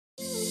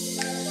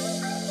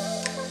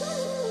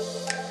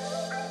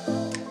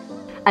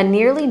A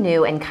nearly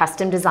new and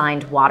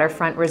custom-designed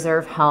waterfront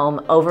reserve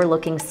home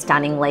overlooking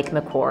stunning Lake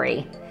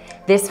Macquarie.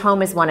 This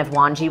home is one of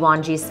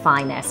Wangi's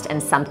finest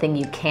and something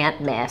you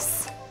can't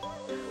miss.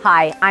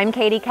 Hi, I'm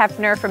Katie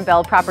Kepner from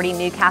Bell Property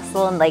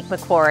Newcastle and Lake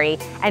Macquarie,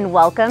 and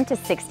welcome to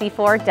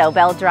 64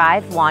 Dobell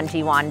Drive,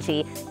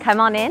 Wangi. Come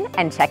on in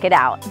and check it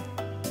out.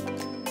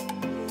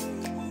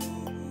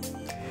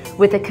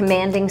 With a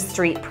commanding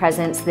street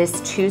presence,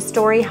 this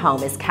two-story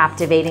home is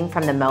captivating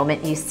from the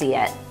moment you see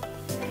it.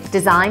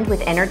 Designed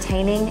with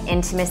entertaining,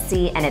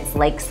 intimacy, and its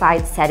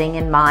lakeside setting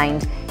in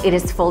mind, it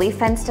is fully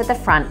fenced at the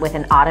front with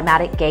an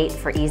automatic gate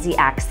for easy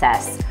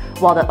access,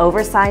 while the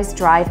oversized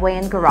driveway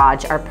and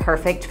garage are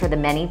perfect for the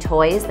many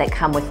toys that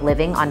come with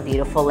living on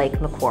beautiful Lake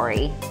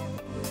Macquarie.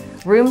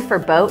 Room for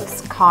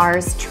boats,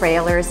 cars,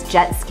 trailers,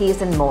 jet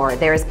skis, and more.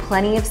 There is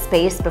plenty of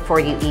space before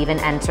you even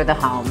enter the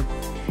home.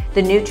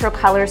 The neutral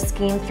color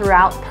scheme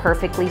throughout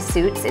perfectly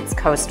suits its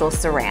coastal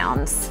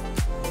surrounds.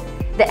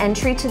 The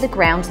entry to the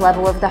ground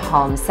level of the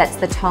home sets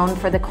the tone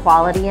for the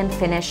quality and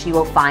finish you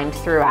will find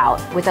throughout,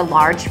 with a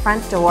large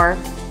front door,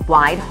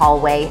 wide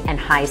hallway, and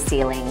high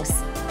ceilings.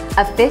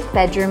 A fifth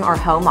bedroom or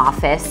home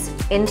office,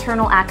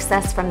 internal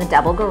access from the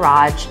double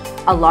garage,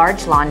 a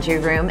large laundry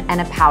room,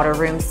 and a powder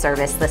room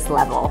service this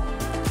level.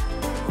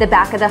 The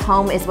back of the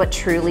home is what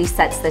truly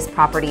sets this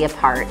property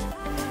apart.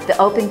 The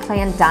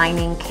open-plan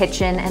dining,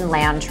 kitchen, and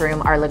lounge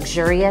room are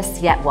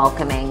luxurious yet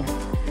welcoming.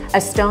 A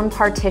stone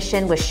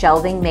partition with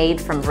shelving made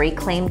from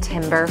reclaimed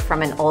timber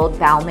from an old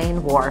Balmain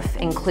wharf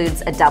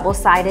includes a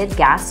double-sided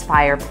gas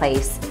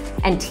fireplace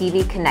and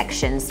TV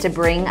connections to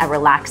bring a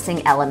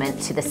relaxing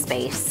element to the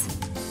space.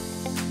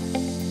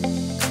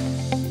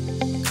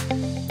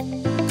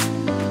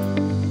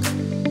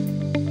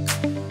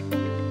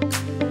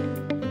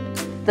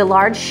 The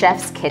large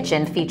chef's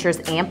kitchen features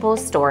ample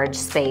storage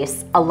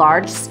space, a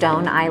large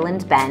stone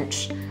island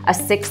bench, a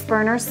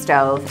 6-burner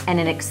stove, and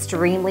an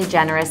extremely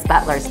generous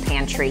butler's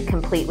pantry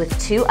complete with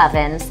 2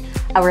 ovens,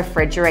 a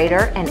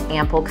refrigerator, and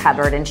ample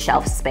cupboard and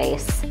shelf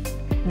space.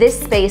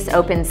 This space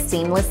opens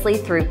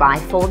seamlessly through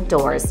bifold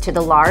doors to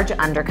the large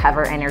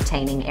undercover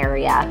entertaining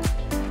area.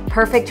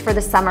 Perfect for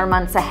the summer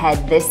months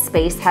ahead, this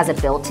space has a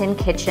built-in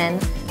kitchen,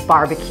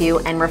 barbecue,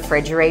 and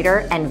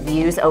refrigerator, and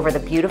views over the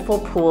beautiful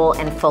pool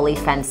and fully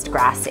fenced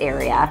grass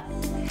area.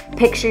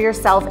 Picture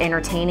yourself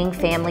entertaining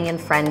family and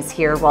friends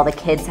here while the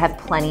kids have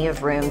plenty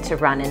of room to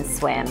run and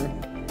swim.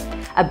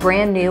 A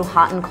brand new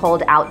hot and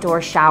cold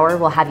outdoor shower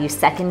will have you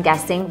second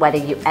guessing whether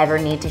you ever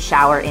need to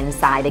shower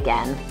inside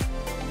again.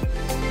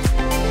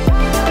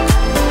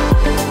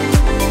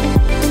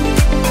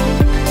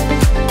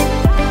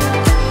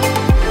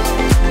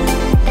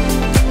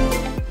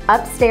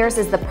 Upstairs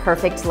is the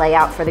perfect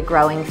layout for the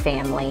growing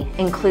family,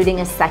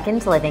 including a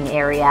second living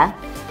area,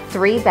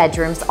 3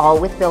 bedrooms all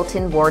with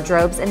built-in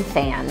wardrobes and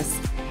fans,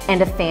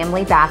 and a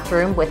family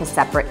bathroom with a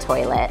separate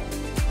toilet.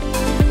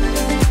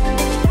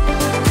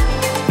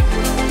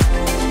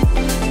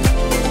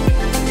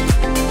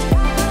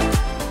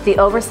 The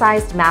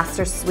oversized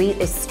master suite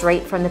is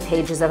straight from the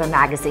pages of a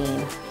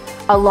magazine.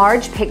 A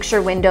large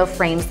picture window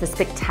frames the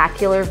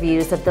spectacular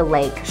views of the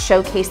lake,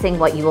 showcasing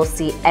what you will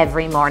see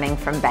every morning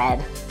from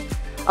bed.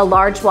 A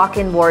large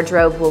walk-in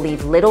wardrobe will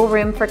leave little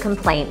room for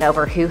complaint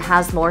over who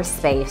has more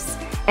space,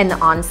 and the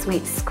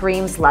ensuite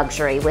screams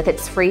luxury with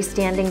its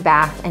freestanding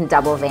bath and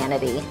double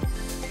vanity.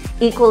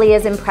 Equally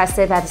as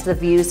impressive as the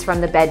views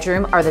from the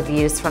bedroom are the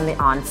views from the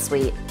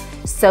ensuite.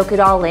 Soak it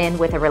all in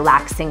with a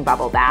relaxing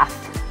bubble bath.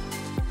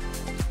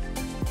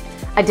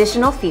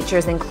 Additional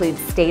features include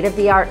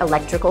state-of-the-art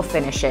electrical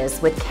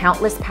finishes with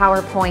countless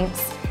power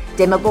points,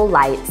 dimmable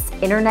lights,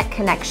 internet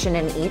connection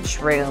in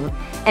each room,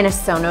 and a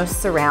Sonos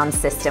surround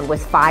system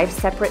with 5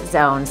 separate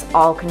zones,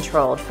 all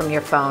controlled from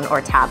your phone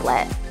or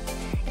tablet.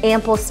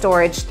 Ample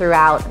storage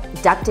throughout,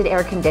 ducted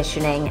air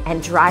conditioning,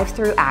 and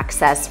drive-through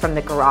access from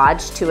the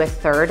garage to a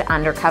 3rd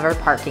undercover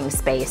parking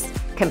space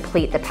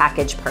complete the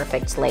package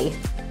perfectly.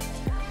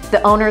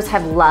 The owners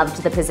have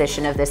loved the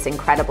position of this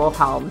incredible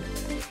home.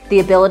 The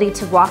ability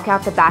to walk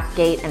out the back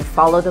gate and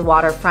follow the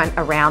waterfront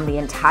around the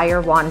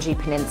entire Wangi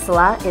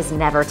Peninsula is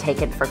never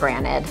taken for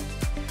granted.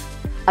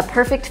 A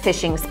perfect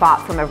fishing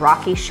spot from a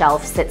rocky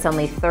shelf sits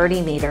only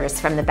 30 meters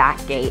from the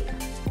back gate.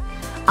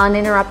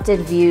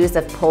 Uninterrupted views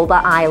of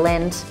Polba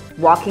Island,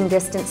 walking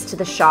distance to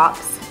the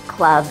shops,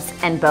 clubs,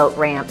 and boat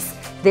ramps.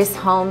 This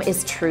home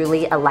is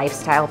truly a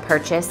lifestyle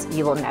purchase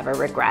you will never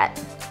regret.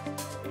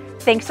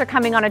 Thanks for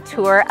coming on a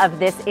tour of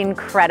this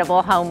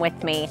incredible home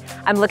with me.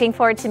 I'm looking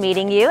forward to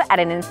meeting you at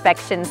an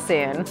inspection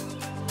soon.